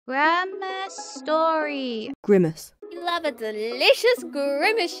Grandma's story. Grimace. We love a delicious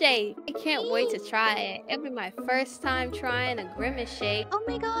Grimace shake. I can't wait to try it. It'll be my first time trying a Grimace shake. Oh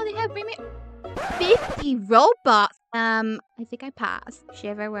my god, they have Grimace. 50 Robux. I think I passed.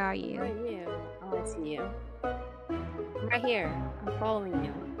 Shiver, where are you? Where are you? Oh, I see you. Right here. I'm following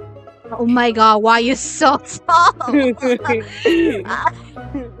you. Oh my god, why are you so tall? You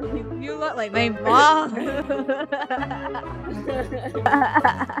look like my mom.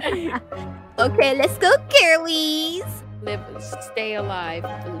 Okay, let's go, girlies. Stay alive,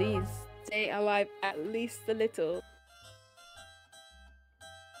 please. Stay alive at least a little.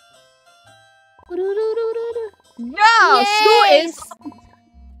 No, school is...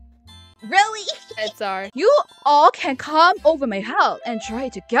 Really? It's our... You all can come over my house and try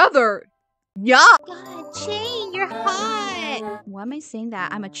it together. Yeah. God, Shane, you're hot. Why am I saying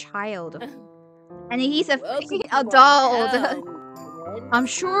that? I'm a child. And he's a freaking adult. I'm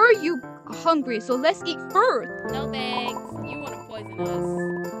sure you're hungry, so let's eat first. No thanks. You want to poison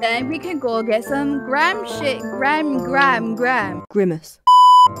us. Then we can go get some gram shit. Gram. Grimace.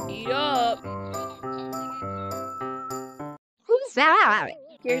 Eat up. Who's that?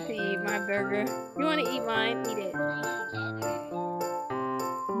 Here to eat my burger. You want to eat mine? Eat it.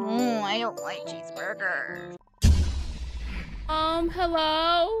 No, I don't like cheeseburgers.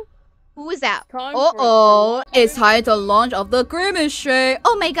 Hello? Who is that? Time Uh-oh, it's time to launch of the Grimace shake.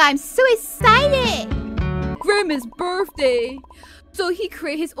 Oh my god, I'm so excited. Grimace's birthday. So he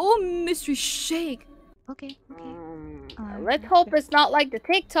created his own mystery shake. Okay. Let's hope it's not like the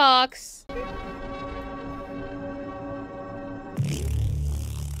TikToks.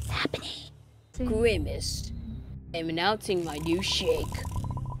 What's happening? Grimace. I'm announcing my new shake.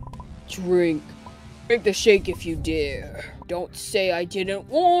 Drink. Drink the shake if you dare. Don't say I didn't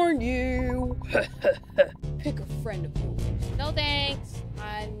warn you. Pick a friend of yours. No thanks.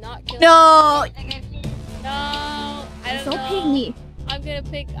 I'm not killing. No. No. I don't know. Don't pick me. I'm gonna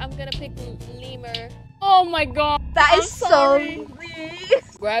pick Lemur. Oh my god. That is sorry. so weird.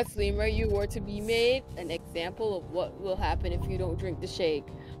 Congrats, Lemur. You were to be made an example of what will happen if you don't drink the shake.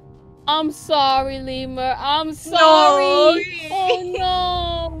 I'm sorry, Lemur. I'm sorry. Oh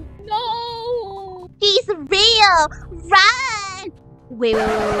no. No. He's real. Run.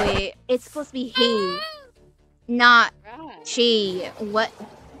 Wait. It's supposed to be he, not Right. she. What?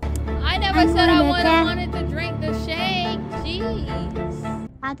 I never said I wanted to drink the shake. Jeez.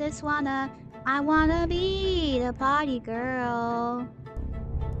 I wanna be the party girl.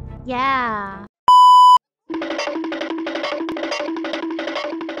 Yeah.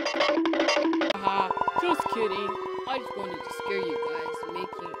 Haha, just kidding. I just wanted to scare you guys and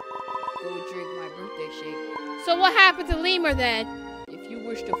make you go drink my birthday shake. So what happened to Lemur then? If you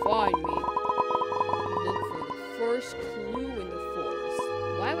wish to find me, look for the first clue in the forest.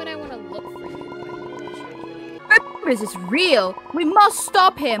 Why would I want to look for you? Grimace is real. We must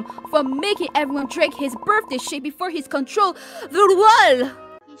stop him from making everyone drink his birthday shake before he's control the world.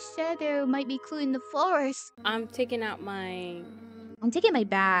 He said there might be clue in the forest. I'm taking out my... I'm taking my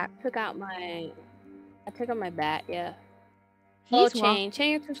bag. I took out my bat, yeah. He's Chain,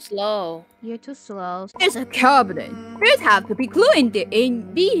 you're too slow. You're too slow. It's a cabinet. There's have to be clue in there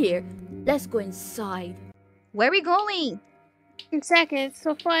and be here. Let's go inside. Where are we going? In seconds,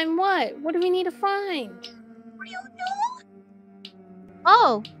 so find what? What do we need to find? What do you know?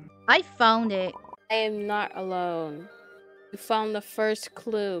 Oh, I found it. I am not alone. You found the first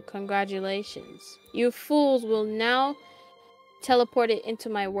clue. Congratulations. You fools will now teleport it into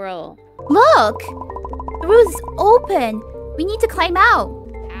my world. Look! The room is open. We need to climb out.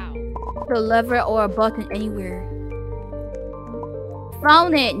 Ow. The lever or a button anywhere.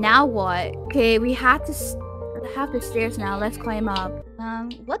 Found it. Now what? Okay, we have to have the stairs now. Let's climb up.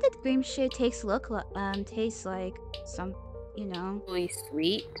 What did Grimace shake taste like? Some, you know. Really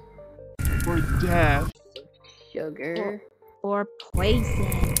sweet. For death. Sugar. Or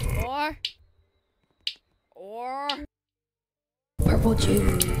poison. Or Purple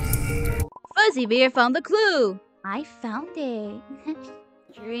juice. Fuzzy Bear found the clue. I found it.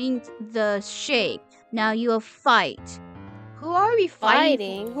 Drink the shake. Now you'll fight. Who are we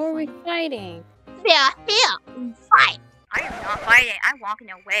fighting? Who are we fighting? They're here. Fight. I am not fighting. I'm walking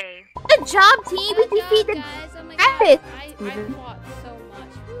away. Good job, team. We defeated guys. Oh my Grimace. God. I fought so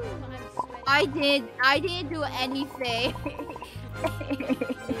much. Whew, I didn't do anything.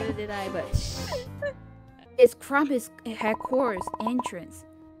 Neither did I, but It's Grumpy's headquarters entrance.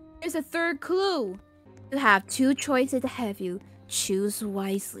 There's a third clue. You have two choices ahead of you. Choose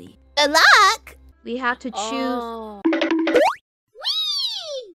wisely. Good luck! We have to choose. Oh.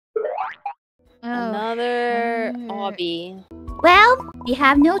 Oh. Another obby. Well, we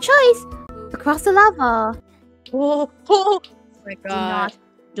have no choice. Across the lava. Oh my god.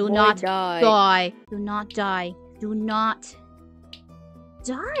 Do Boy, not die. die. Do not die. Do not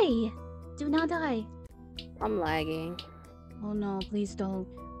die. Do not die. I'm lagging. Oh no, please don't.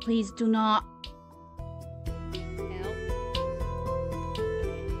 Please do not. Help.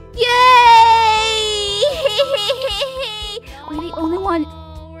 Yay! We're the only one.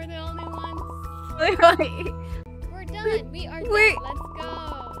 Oh, we're the only ones. Wait. We're done. We are Wait. done. Let's go.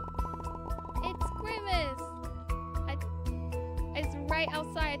 It's Grimace. It's right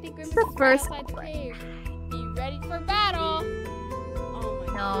outside. I think Grimace the is first right outside the cave. Be ready for battle. Oh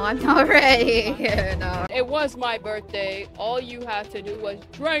my No, I'm not ready. No. It was my birthday. All you had to do was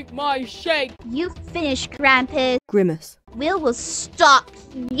drink my shake. You finish, Krampus. Grimace. Will stop.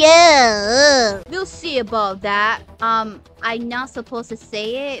 Yeah. We'll see about that. I'm not supposed to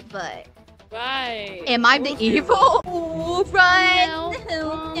say it, but Right. am I the evil? Ooh, run! No.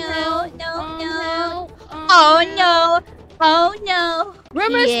 No. Oh no! Oh no!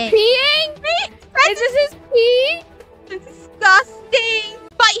 Grimace Yeah. peeing? Is this his pee? Disgusting!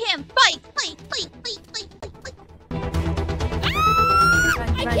 Fight him! Fight!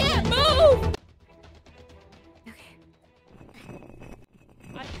 I can't move.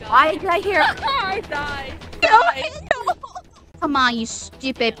 Why did I hear? I died. No. Come on, you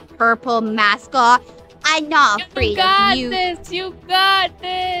stupid purple mascot! I'm not afraid You got of you. this. You got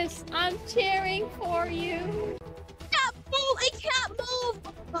this. I'm cheering for you. Can't move! I can't move!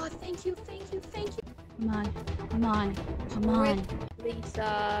 Oh, thank you. Come on.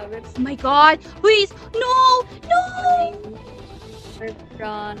 Lisa, Rip Oh my god, please! No! Rip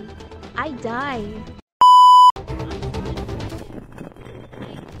John. I died.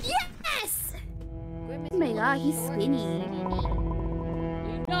 Yes! Oh my god, he's skinny.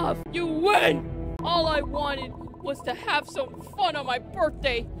 Enough! You win! All I wanted was to have some fun on my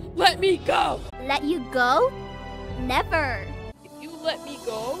birthday. Let me go! Let you go? Never. If you let me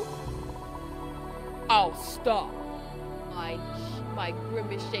go, I'll stop my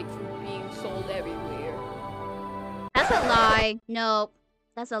Grimace shake from being sold everywhere. That's a lie. Nope.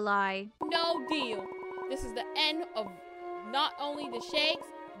 That's a lie. No deal. This is the end of not only the shakes,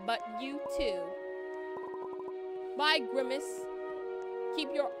 but you too. Bye, Grimace. Keep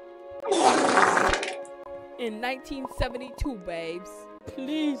your in 1972, babes.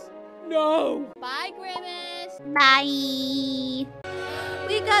 Please, no. Bye, Grimace. Bye.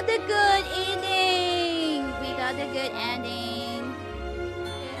 We got the good ending.